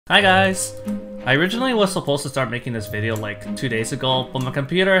Hi guys! I originally was supposed to start making this video like 2 days ago, but my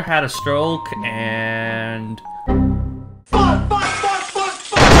computer had a stroke and...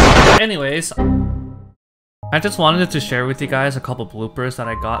 Anyways, I just wanted to share with you guys a couple bloopers that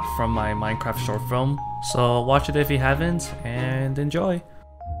I got from my Minecraft short film. So watch it if you haven't, and enjoy!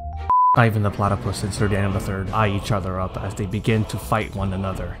 Ivan the Platypus and Sir Daniel III eye each other up as they begin to fight one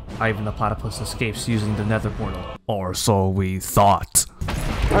another. Ivan the Platypus escapes using the nether portal. Or so we thought.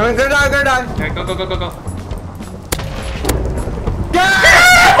 Go die! Okay, go.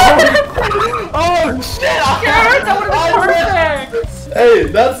 Oh shit! Garrett, that would've been perfect! Hey,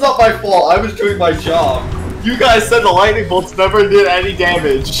 that's not my fault. I was doing my job. You guys said the lightning bolts never did any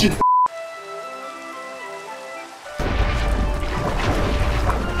damage. You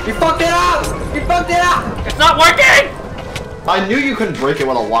fucked it up! You fucked it up! It's not working! I knew you couldn't break it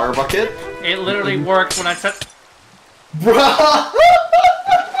with a water bucket. It literally worked when I said... Bruh!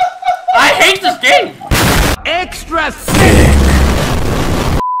 I hate this game! Extra sick!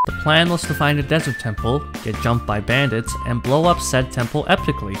 The plan was to find a desert temple, get jumped by bandits, and blow up said temple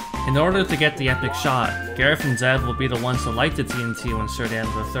epically. In order to get the epic shot, Gareth and Zev will be the ones to light the TNT when Sir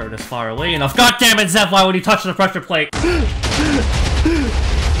Daniel III is far away enough. God damn it, Zev, why would he touch the pressure plate?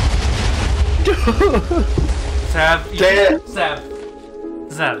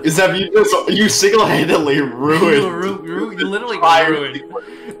 Zev, you single-handedly ruined. You literally ruined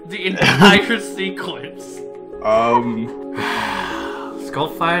the entire sequence. Let's go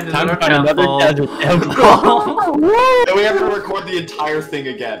find another temple. Then we have to record the entire thing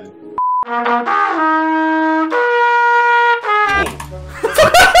again. I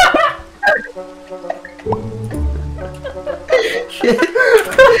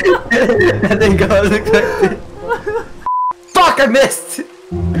think I was expecting. Fuck! I missed.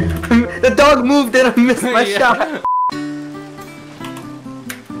 The dog moved and I missed my shot.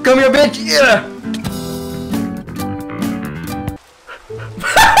 Come here, bitch! Yeah.